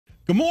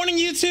Good morning,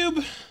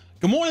 YouTube.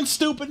 Good morning,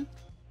 stupid.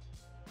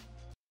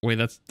 Wait,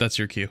 that's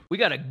your cue. We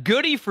got a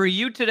goodie for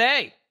you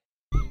today.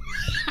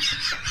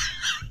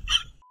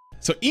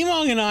 So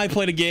Emong and I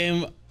played a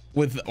game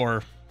with,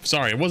 or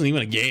sorry, it wasn't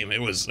even a game.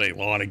 It was a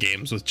lot of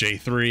games with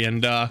Jay3,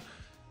 and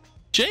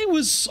Jay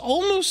was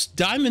almost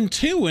Diamond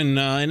 2 in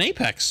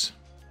Apex.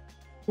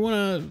 You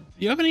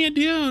have any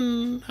idea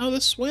on how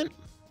this went?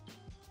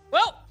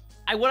 Well,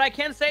 what I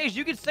can say is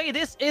you could say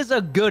this is a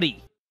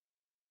goodie.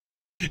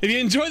 If you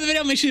enjoyed the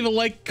video, make sure you leave a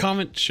like,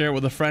 comment, share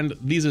with a friend.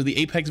 These are the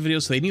Apex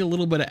videos, so they need a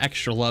little bit of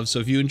extra love. So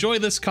if you enjoy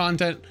this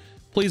content,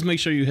 please make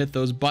sure you hit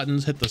those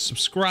buttons. Hit the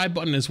subscribe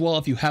button as well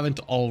if you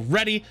haven't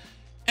already.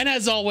 And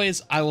as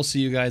always, I will see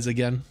you guys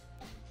again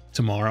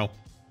tomorrow.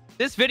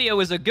 This video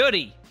is a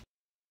goodie.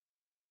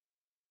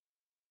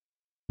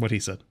 What he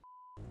said.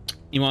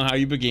 Emon, how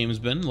your games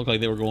been? Looked like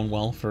they were going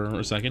well for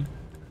a second.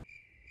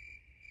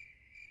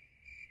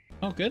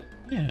 Oh, good.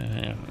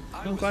 Yeah.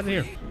 I'm glad to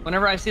hear.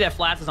 Whenever I see that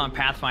Flats is on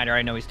Pathfinder,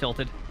 I know he's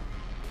tilted.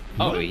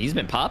 Oh, he's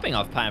been popping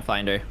off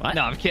Pathfinder. What?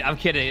 No, I'm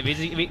kidding.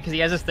 Because he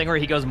has this thing where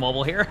he goes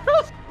mobile here.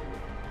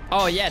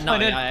 Oh yeah, no.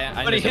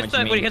 When he hits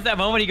that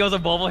moment, he goes a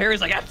mobile here. He's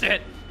like, that's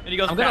it. And he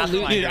goes. I'm gonna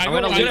loot. Dude, I'm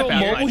gonna loot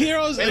mobile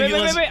heroes.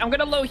 Wait. I'm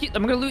gonna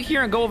loot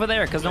here and go over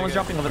there because no one's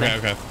dropping over there.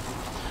 Okay.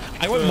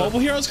 I went mobile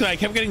heroes because I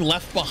kept getting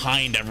left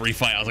behind every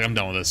fight. I was like, I'm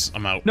done with this.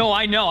 I'm out. No,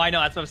 I know.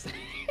 That's what I'm saying.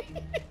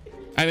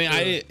 I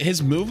mean,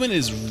 his movement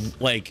is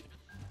like,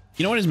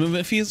 you know what his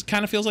movement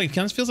kind of feels like? It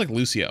kind of feels like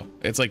Lucio.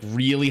 It's like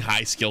really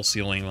high skill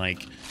ceiling.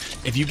 Like,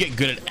 if you get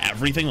good at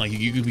everything, like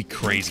you could be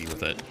crazy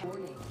with it.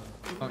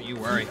 Don't you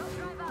worry.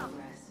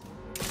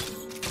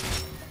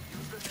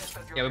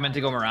 Yeah, we meant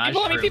to go Mirage.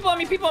 People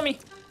on me.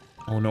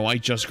 Oh no, I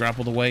just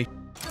grappled away.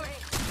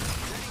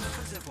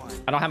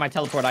 I don't have my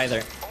teleport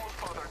either.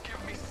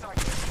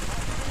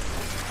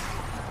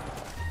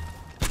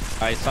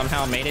 I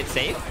somehow made it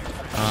safe.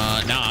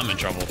 Now I'm in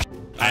trouble.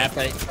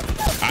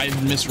 I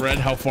misread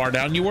how far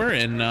down you were,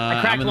 and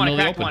I'm in the middle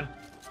of the open.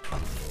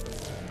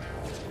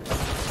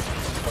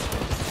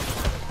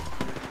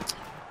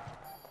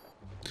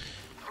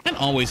 That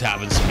always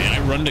happens to me. I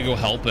run to go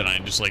help, and I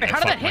just like I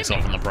fuck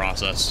myself in the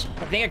process.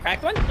 I think I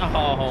cracked one.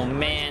 Oh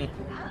man.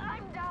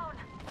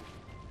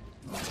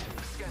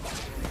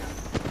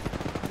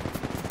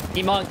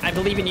 Emong, I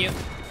believe in you.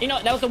 You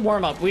know, that was a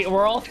warm-up.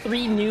 We're all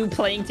three new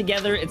playing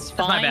together. It's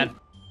fine. That's my bad.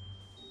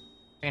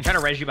 I can try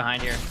to res you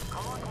behind here.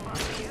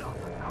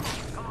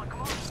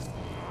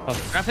 Oh,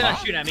 they're not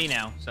shooting at me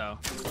now, so.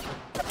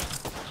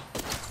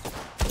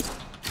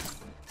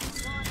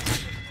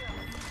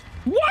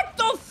 What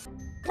the f?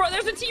 Bro,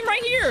 there's a team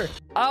right here.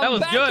 That was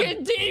back good.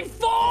 in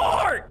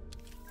D4.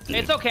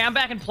 It's okay. I'm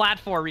back in Plat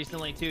 4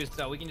 recently, too,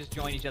 so we can just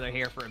join each other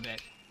here for a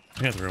bit.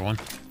 Yeah, 3-1.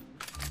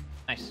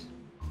 Nice.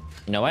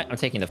 You know what? I'm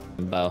taking the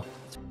bow.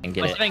 And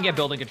get Let's see if I can get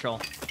building control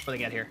before they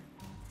get here.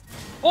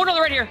 Oh, no,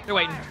 they're right here. They're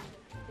waiting.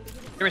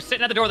 They were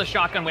sitting at the door with a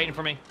shotgun waiting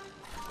for me.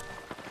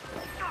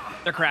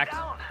 They're cracked.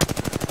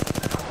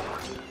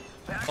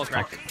 Both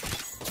cracked.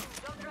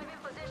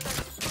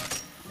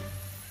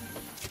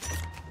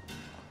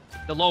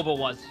 The Lobo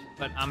was,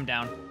 but I'm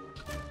down.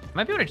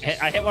 Might be able to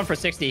just... I hit one for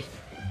 60.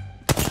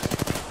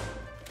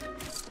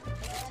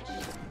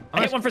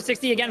 I hit one for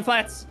 60 again,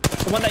 Flats.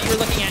 The one that you were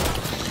looking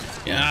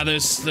at. Yeah,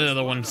 there's the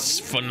other one's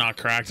foot not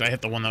cracked. I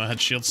hit the one that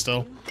had shield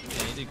still.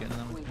 Yeah, you did good.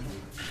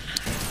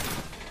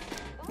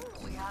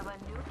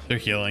 They're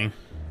healing.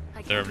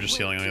 They're just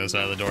healing on the other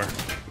side of the door.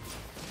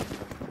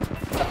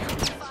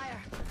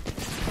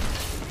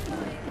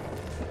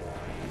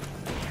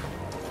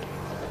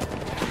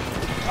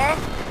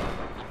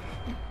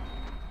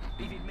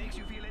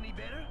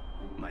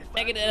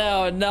 Negative.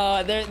 Oh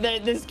no,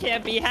 this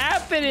can't be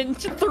happening.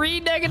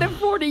 3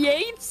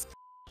 -48s.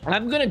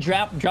 I'm gonna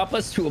drop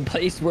us to a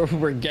place where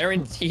we're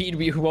guaranteed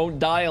we won't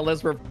die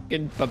unless we're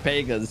fucking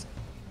papegas.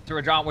 So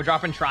we're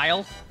dropping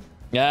trials.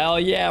 Hell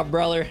yeah,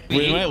 brother.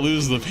 We might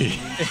lose the P.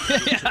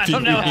 Yeah, I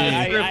don't know.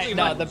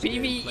 No, the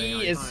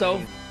PvE is so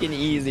fucking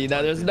easy.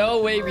 Now there's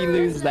no way we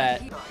lose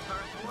that.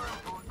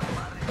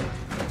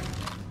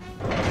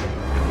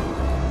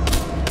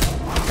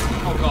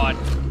 Oh god.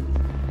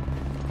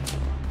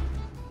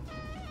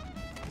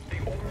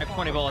 I have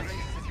 20 bullets.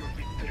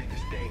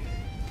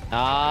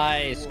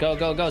 Nice.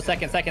 Go.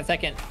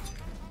 Second.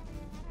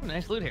 Ooh,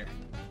 nice loot here.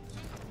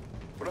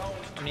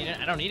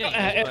 I don't need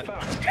any.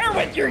 Share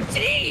with your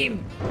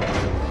team.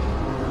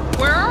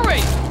 Where are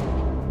we?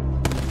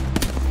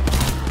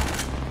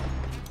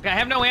 Okay, I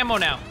have no ammo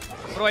now.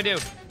 What do I do?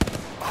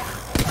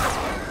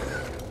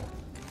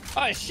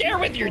 Share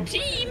with your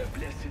team.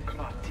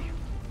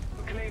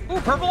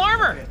 Ooh, purple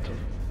armor.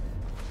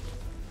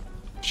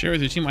 Share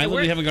with your team. I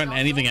literally haven't gotten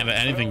anything out of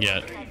anything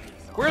yet.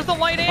 Where's the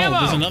light ammo? Oh,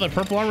 there's another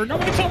purple armor.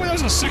 Nobody told me there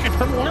was a second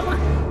purple armor.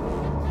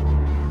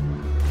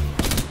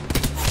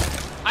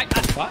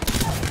 What?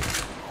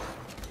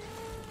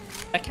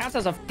 That counts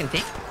as a fucking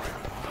thing?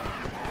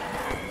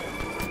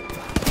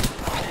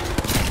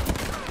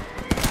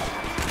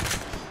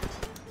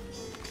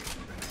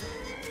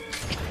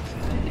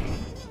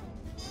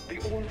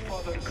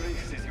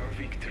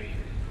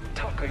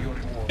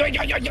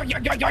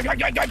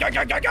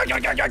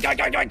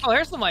 Oh,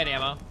 there's some light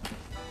ammo.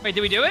 Wait,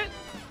 did we do it?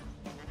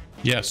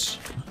 Yes,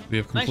 we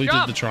have Nice completed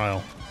job. the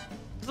trial.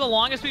 This is the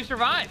longest we've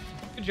survived.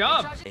 Good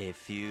job. A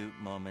few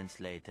moments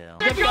later.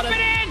 They're jumping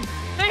in!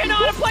 They know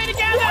how to play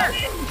together!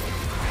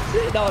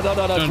 No.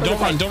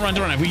 Don't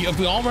run. If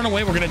we all run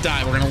away, we're gonna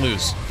die. We're gonna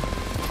lose.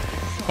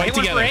 Fight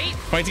Anyone together. for 8?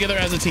 Fight together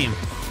as a team.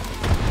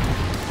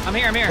 I'm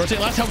here. Rotate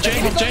left. Help Jay.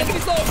 Help Jay.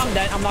 I'm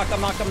dead. I'm knocked.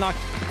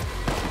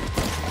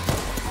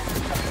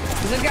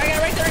 There's this guy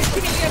right there. He's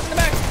shooting you guys in the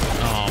back.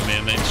 Oh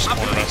man, they just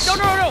cornered us.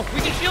 No.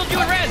 We can shield you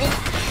in red.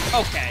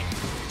 Okay.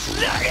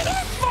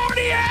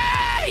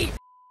 -48!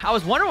 I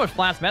was wondering what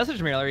Flats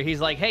messaged me earlier. He's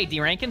like, hey,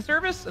 D-ranking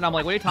service? And I'm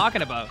like, what are you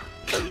talking about?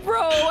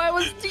 Bro, I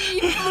was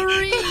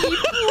D3,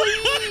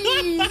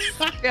 please.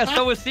 Yeah,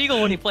 so was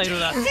Siegel when he played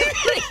with us. He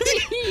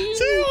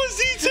was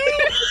D2.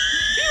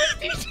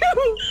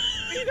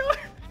 You know,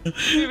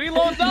 if he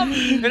loads up, and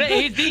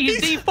he's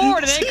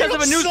D4 today because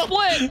of a new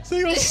split.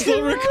 Siegel's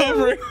still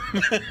recovering.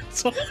 You're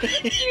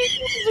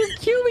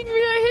killing me.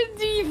 I hit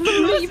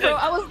D3, bro.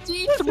 I was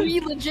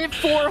D3 legit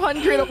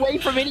 400 away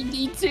from hitting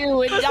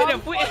D2, and now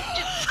I'm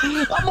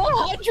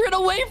 100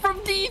 away from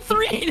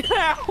D3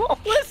 now.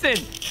 Listen,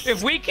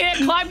 if we can't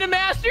climb to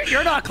Masters,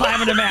 you're not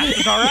climbing to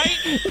Masters, all right?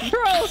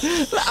 Bro,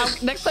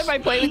 next time I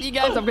play with you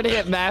guys, I'm gonna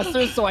hit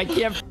Masters, so I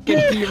can't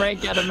get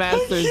D-rank out of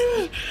Masters.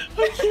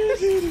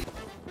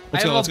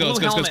 Let's go.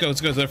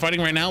 They're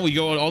fighting right now. We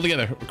go all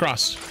together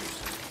across.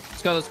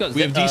 Let's go.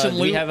 We have decent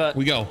loot.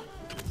 We go.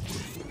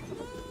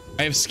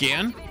 I have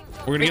scan.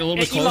 We're gonna get a little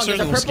bit closer.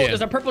 There's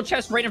a purple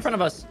chest right in front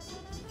of us.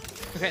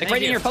 Okay, Like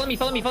right in here. Follow me.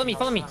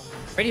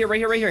 Right here.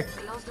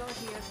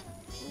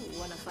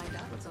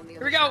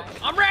 Here we go.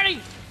 I'm ready.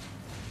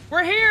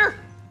 We're here.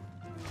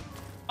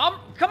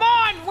 Come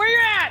on. Where you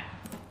at?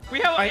 We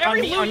have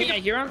every on me. I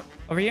hear him.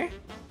 Over here.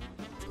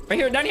 Right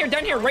here. Down here.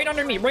 Right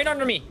under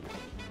me.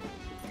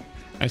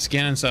 I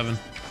scan in 7.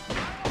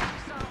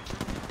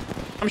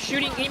 I'm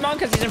shooting Emon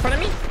because he's in front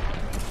of me.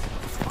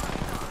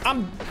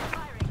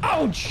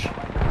 Ouch.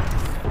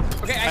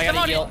 Okay, I come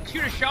out and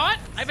shoot a shot.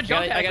 I have a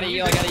jump pad. I gotta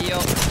heal.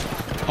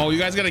 Oh, you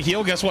guys gotta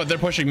heal? Guess what? They're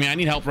pushing me. I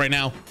need help right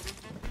now.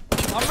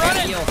 I'm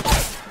running.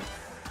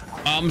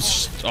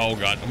 Oh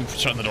god, I'm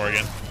shutting the door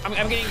again. I'm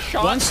getting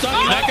shot. One stuck.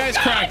 That guy's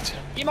cracked.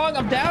 Emon,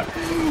 I'm down.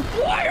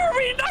 Why are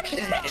we not?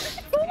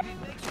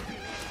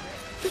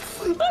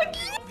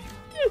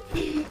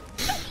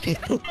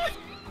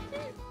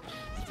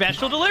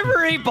 Special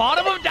delivery,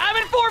 bottom of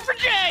Diamond 4 for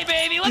Jay,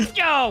 baby. Let's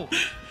go.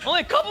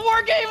 Only a couple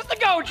more games to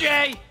go,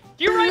 Jay.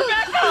 You're right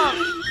back up.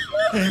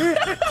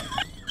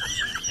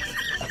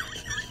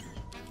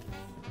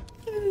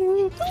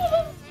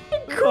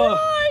 I'm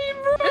crying,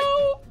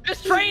 bro.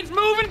 This train's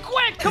moving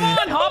quick. Come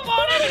on, hop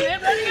on in.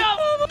 Get ready up.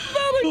 I'm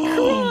about to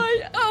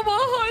cry. I'm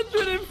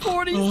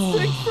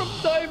 146 from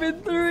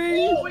Diamond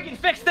 3. We can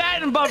fix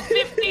that in about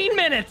 15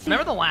 minutes.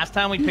 Remember the last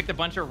time we picked a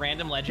bunch of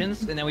random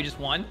legends and then we just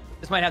won?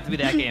 This might have to be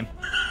that game.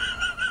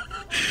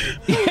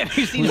 Have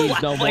you seen the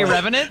last play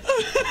Revenant?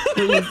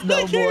 Please,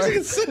 no more.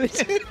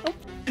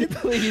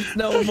 Please,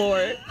 no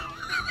more.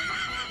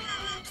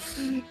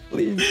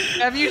 Please.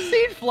 Have you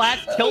seen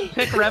Flats tilt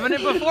pick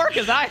Revenant before?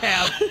 Because I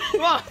have.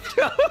 Come on.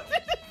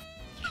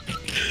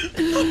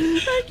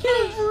 I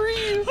can't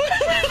breathe.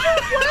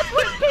 Flats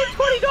went and paid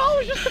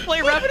 $20 just to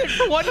play Revenant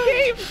for one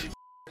game.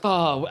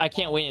 Oh, I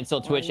can't wait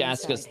until Twitch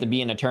asks us to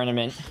be in a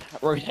tournament.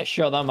 We're gonna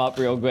show them up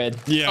real good.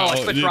 Yeah. Oh,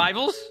 like Twitch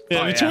Rivals?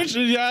 Yeah, Twitch.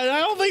 Yeah, I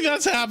don't think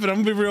that's happened.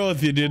 I'm gonna be real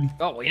with you, dude.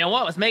 Oh, well, you know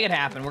what? Let's make it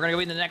happen. We're gonna go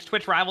in the next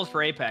Twitch Rivals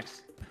for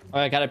Apex.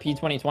 All right, got a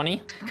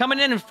P2020. Coming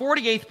in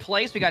 48th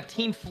place, we got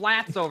Team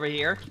Flats over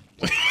here.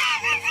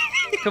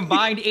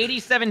 Combined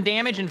 87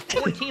 damage in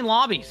 14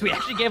 lobbies. We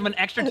actually gave them an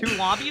extra 2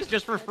 lobbies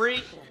just for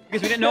free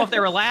because we didn't know if they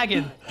were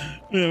lagging.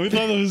 Yeah, we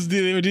thought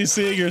they were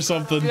DCing or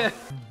something. Yeah.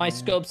 My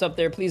scope's up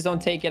there. Please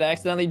don't take it. I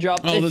accidentally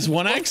dropped it. Oh, this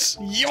 1X?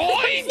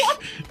 Yoink!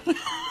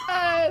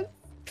 My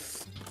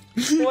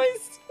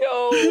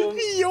scope.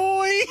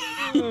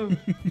 Yoink!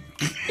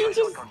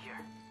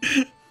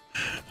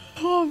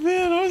 Oh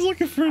man, I was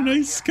looking for a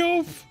nice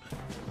scope.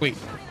 Wait.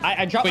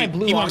 I dropped my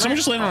blue Emon, armor. someone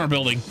just landed on our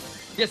building.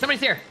 Yeah,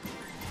 somebody's here.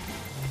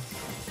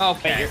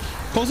 Okay.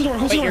 Close the door,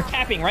 close the Wait, door. you're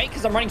capping, right?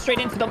 Because I'm running straight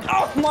into them.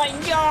 Oh my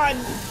god!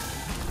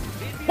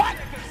 What?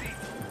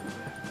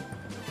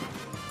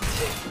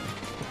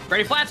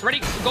 Ready, Flats? Ready?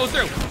 Go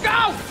through.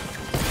 Go!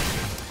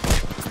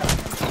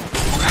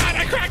 God,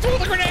 I cracked him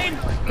with a grenade!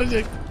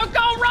 Oh,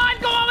 go, Rod!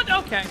 Go on with...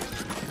 Okay.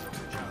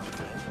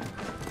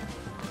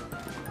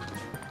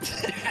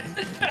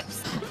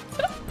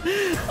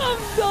 I'm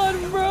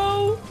done,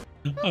 bro.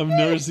 I've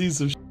never seen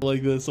some shit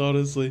like this,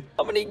 honestly.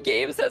 How many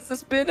games has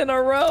this been in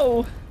a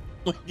row?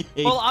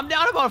 Well, I'm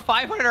down about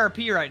 500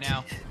 RP right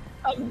now.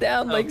 I'm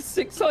down like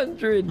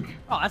 600.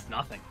 Oh, that's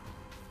nothing.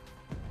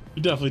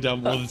 You're definitely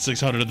down more than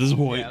 600 at this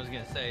point. Yeah, I was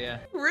gonna say, yeah.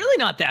 Really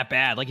not that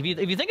bad. Like, if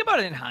you think about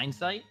it in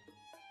hindsight,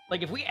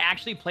 like, if we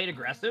actually played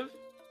aggressive...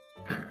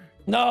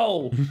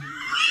 No!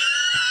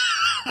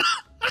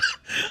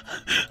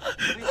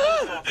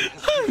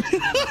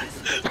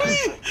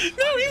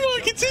 No,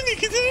 Emon,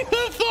 Continue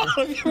the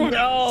fun.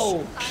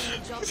 No.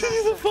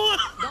 Continue the fun.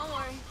 Don't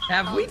worry.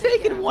 Have we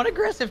taken one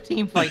aggressive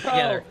team fight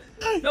together?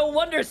 No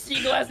wonder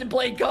Seagull hasn't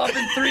played comp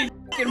in 3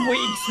 fucking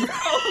weeks, bro.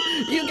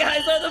 You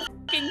guys are the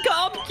fucking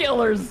comp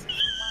killers.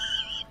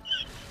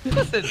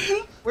 Listen,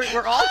 we're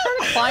all trying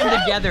to climb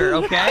together,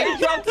 okay? I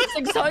dropped to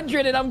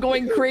 600 and I'm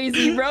going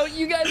crazy, bro.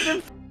 You guys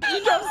are.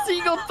 You dropped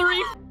Seagull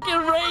 3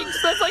 fucking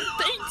ranks. That's like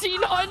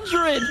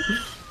 1,800.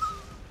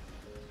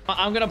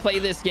 I'm gonna play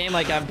this game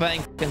like I'm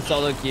playing fucking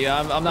solo queue.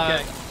 I'm not.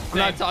 Okay, I'm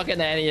not talking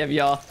to any of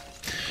y'all.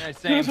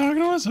 Alright, You're not same.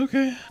 talking to us?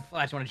 Okay.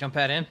 Flash, want to jump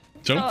pad in?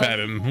 Jump pad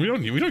in. We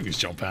don't use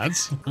jump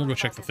pads. We'll go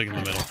check the thing in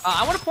the middle.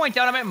 I want to point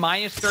out I'm at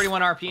minus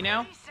 31 RP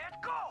now.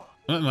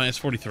 I'm at minus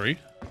 43.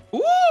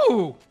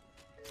 Ooh!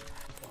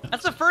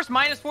 That's the first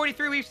minus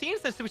 43 we've seen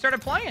since we started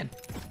playing.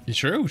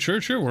 True.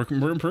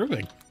 We're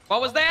improving.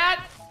 What was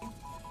that?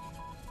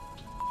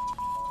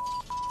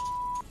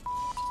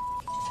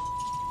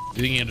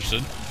 You think he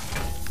understood?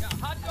 Yeah,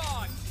 hot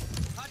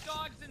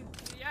dogs and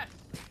yes,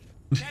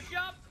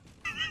 ketchup.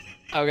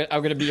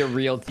 I'm gonna be a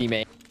real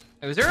teammate.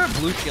 Was there a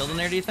blue shield in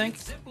there? Do you think?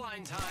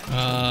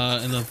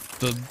 In the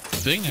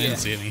thing, I didn't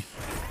see any.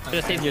 Should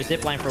have saved your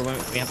zip line for when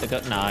we have to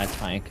go. Nah, it's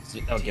fine. Do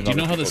you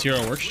know how this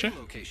hero works, Jay?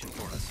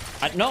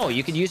 No,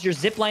 you could use your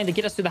zip line to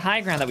get us to the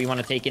high ground that we want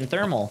to take in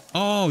thermal.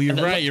 Oh, you're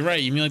right.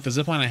 You mean like the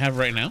zipline I have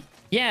right now?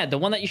 Yeah, the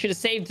one that you should have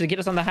saved to get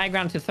us on the high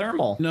ground to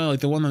thermal. No, like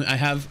the one that I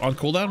have on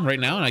cooldown right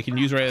now and I can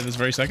use right at this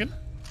very second?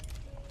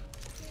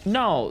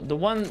 No, the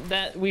one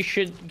that we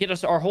should get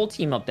us our whole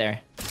team up there.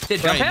 Did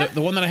jump Right, pad?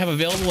 the one that I have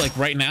available like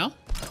right now?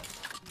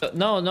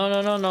 No.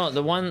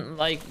 The one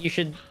like you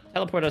should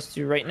teleport us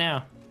to right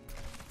now.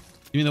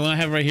 You mean the one I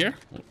have right here?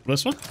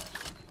 This one?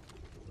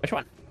 Which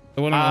one?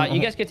 The one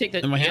You guys could take the.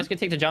 in my You hand? guys could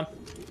take the jump.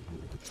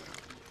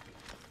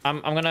 I'm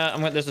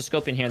gonna. There's a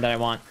scope in here that I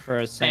want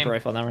for a sniper Same.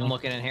 rifle. That I'm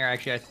looking in here.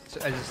 Actually,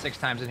 I did 6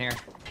 times in here.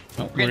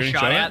 Oh, We're getting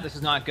shot at? at. This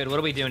is not good. What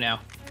do we do now?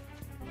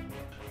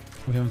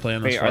 We haven't played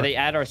on this Wait, far. are they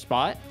at our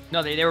spot?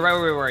 No, they were right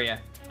where we were. Yeah,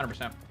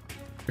 100%.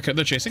 Okay,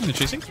 they're chasing.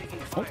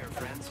 Oh.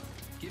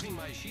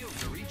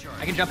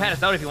 I can jump pad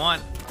us out if you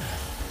want.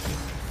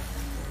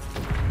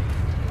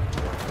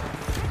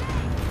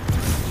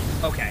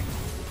 Okay.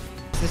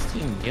 What's this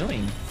team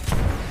doing?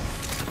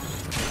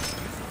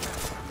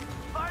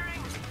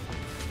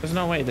 There's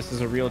no way this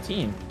is a real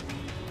team.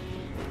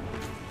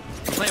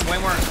 I'm playing way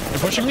more.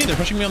 They're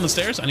pushing me on the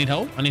stairs. I need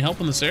help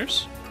on the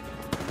stairs.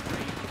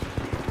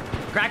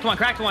 Cracked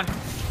one.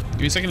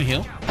 Give me a second to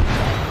heal.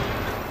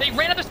 They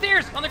ran up the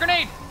stairs on the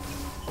grenade.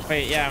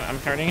 Wait, yeah, I'm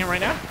targeting him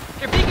right now.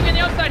 They're peeking me on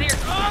the outside here.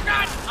 Oh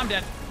god, I'm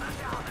dead.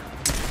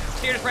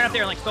 Steer just ran up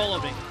there and like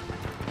soloed me.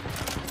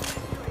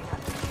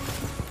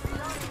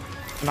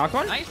 Knock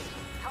one? Nice.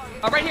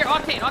 Oh, right here,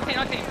 octane.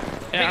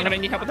 Yeah, I'm gonna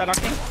need help with that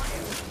octane.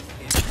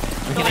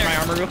 I'm getting my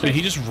armor real Dude, quick.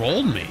 he just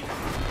rolled me.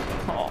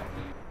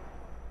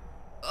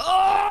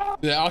 Oh.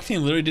 The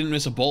Octane literally didn't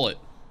miss a bullet.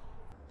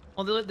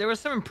 Well, there was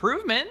some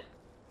improvement.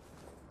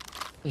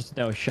 There's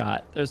no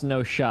shot. There's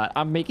no shot.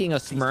 I'm making a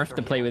Smurf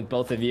to play with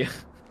both of you.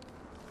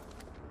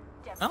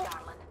 Oh.